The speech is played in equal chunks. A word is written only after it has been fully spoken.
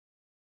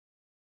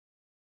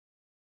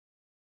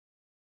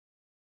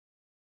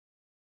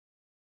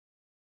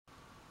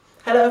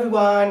Hello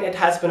everyone, it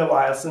has been a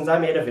while since I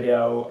made a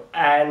video,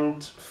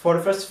 and for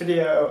the first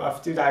video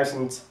of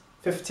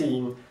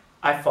 2015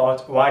 I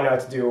thought why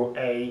not do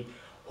a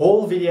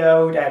whole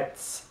video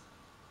it's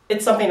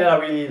something that I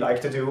really like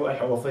to do, a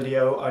whole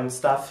video on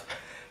stuff.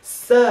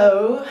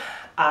 So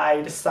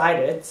I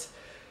decided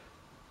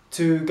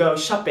to go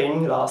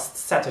shopping last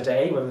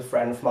Saturday with a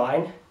friend of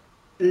mine.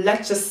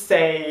 Let's just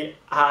say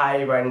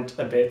I went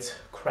a bit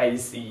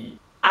crazy.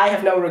 I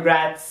have no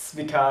regrets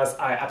because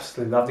I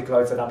absolutely love the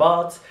clothes that I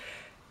bought.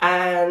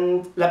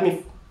 And let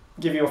me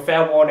give you a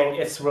fair warning,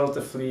 it's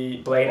relatively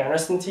Blaine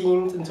Anderson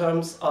themed in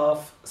terms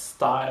of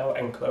style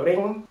and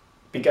clothing.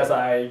 Because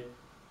I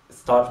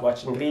started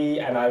watching Glee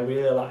and I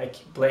really like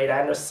Blaine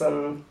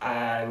Anderson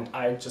and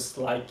I just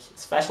like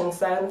his fashion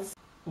sense.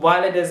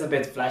 While it is a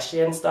bit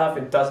flashy and stuff,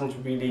 it doesn't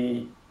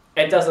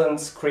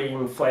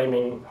scream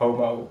flaming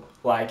homo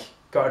like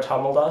Gert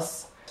Hummel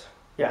does.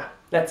 Yeah,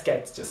 let's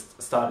get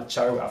just started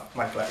showing off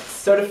my clothes.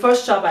 So the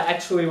first shop I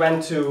actually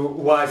went to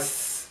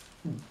was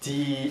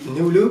the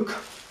New Look,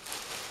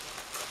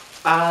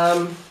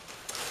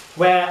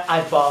 where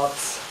I bought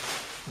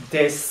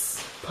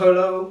this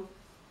polo.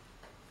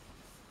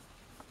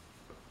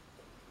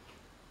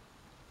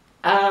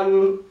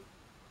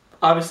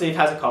 Obviously it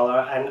has a collar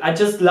and I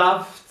just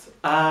loved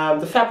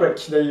the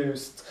fabric they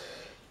used.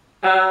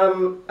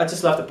 I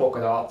just love the polka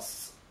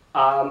dots.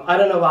 I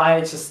don't know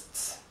why,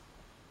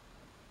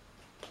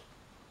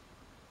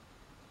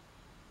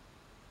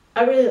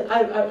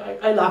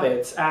 I love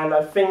it, and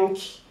I think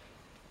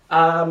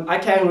I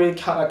can really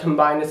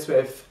combine this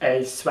with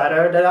a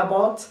sweater that I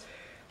bought,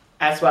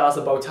 as well as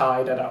a bow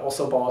tie that I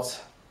also bought,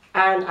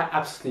 and I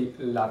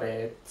absolutely love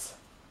it.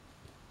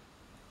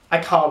 I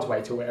can't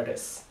wait to wear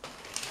this.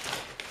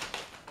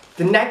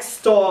 The next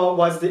store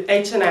was the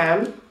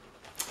H&M,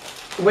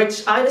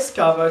 which I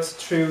discovered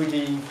through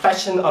the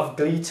Fashion of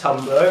Glee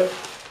Tumblr,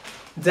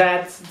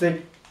 that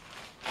the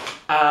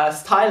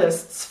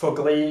stylists for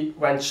Glee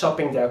went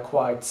shopping there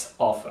quite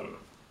often.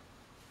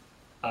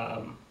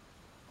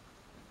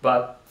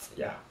 But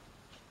yeah.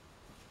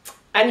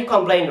 And you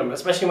can't blame them,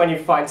 especially when you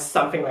find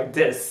something like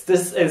this.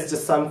 This is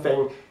just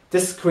something,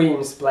 this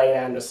screams Blaine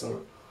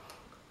Anderson.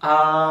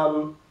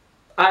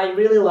 I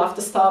really love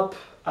this top.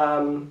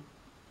 I'm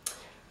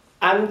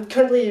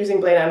currently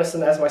using Blaine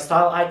Anderson as my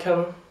style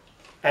icon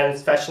and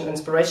fashion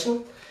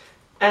inspiration.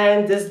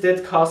 And this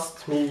did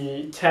cost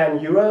me 10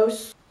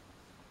 euros.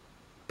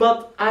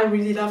 But I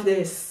really love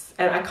this,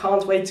 and I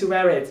can't wait to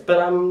wear it, but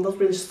I'm not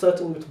really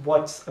certain with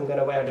what I'm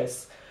gonna wear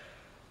this.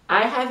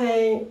 I have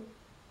a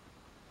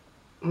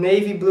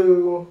navy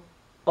blue,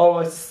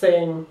 almost the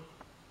same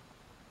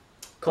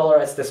color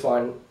as this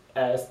one,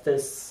 as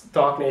this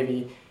dark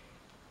navy,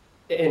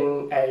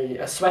 in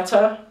a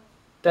sweater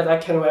that I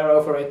can wear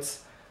over it.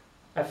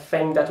 I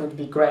think that would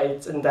be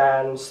great, and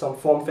then some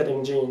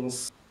form-fitting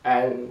jeans,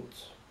 and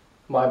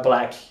my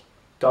black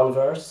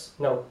Converse,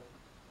 no,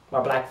 my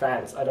black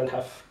Vans, I don't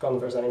have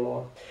Converse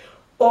anymore.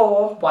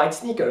 Or white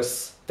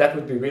sneakers, that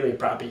would be really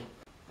preppy.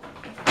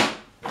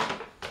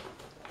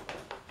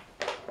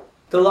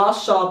 The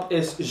last shop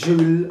is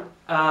Jules.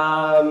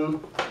 My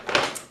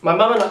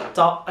mom and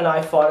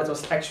I thought it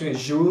was actually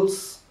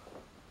Jules,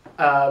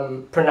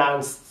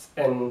 pronounced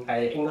in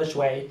an English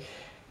way.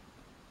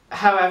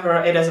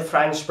 However, it is a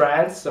French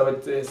brand, so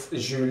it is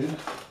Jules.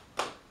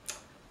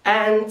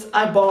 And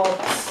I bought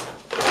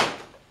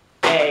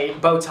a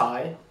bow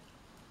tie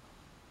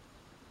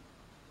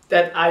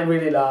that I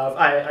really love.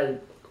 I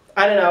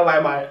don't know why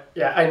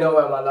I know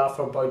where my love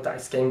for bow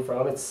ties came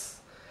from. It's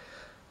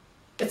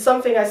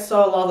something I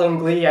saw a lot on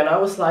Glee, and I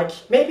was like,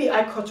 maybe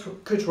I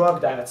could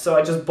rock that. So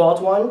I just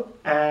bought one,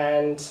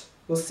 and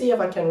we'll see if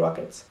I can rock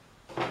it.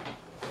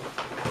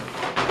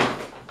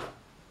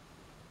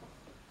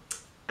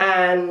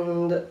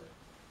 And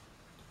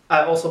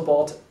I also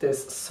bought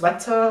this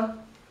sweater.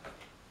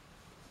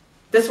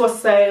 This was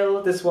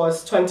sale, this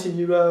was 20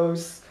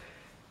 euros.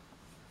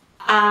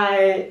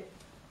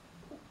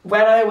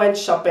 When I went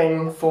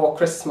shopping for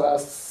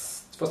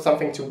Christmas, for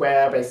something to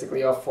wear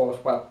basically, or for,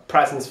 well,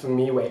 presents for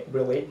me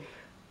really,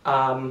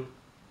 my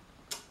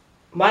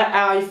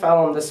eye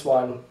fell on this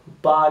one,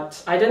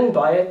 but I didn't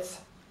buy it.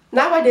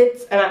 Now I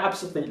did, and I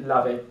absolutely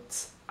love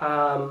it.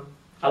 I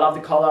love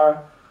the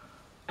color,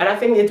 and I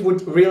think it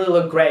would really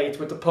look great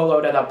with the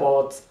polo that I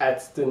bought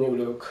at the New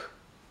Look.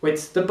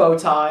 With the bow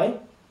tie,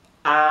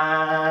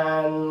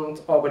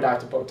 or without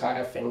the bow tie,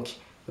 I think.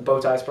 The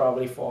bow tie is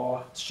probably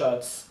for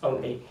shirts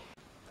only.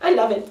 I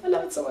love it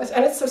so much,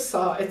 and it's so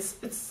soft.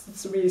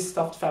 It's really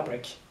soft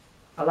fabric.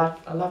 I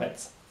love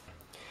it.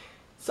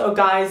 So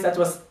guys, that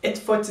was it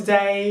for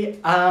today.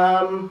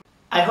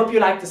 I hope you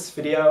liked this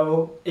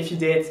video. If you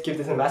did, give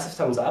this a massive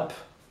thumbs up.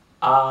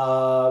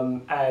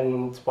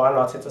 And why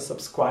not hit the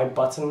subscribe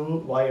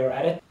button while you're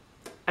at it.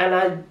 And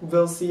I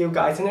will see you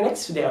guys in the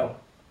next video.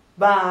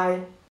 Bye!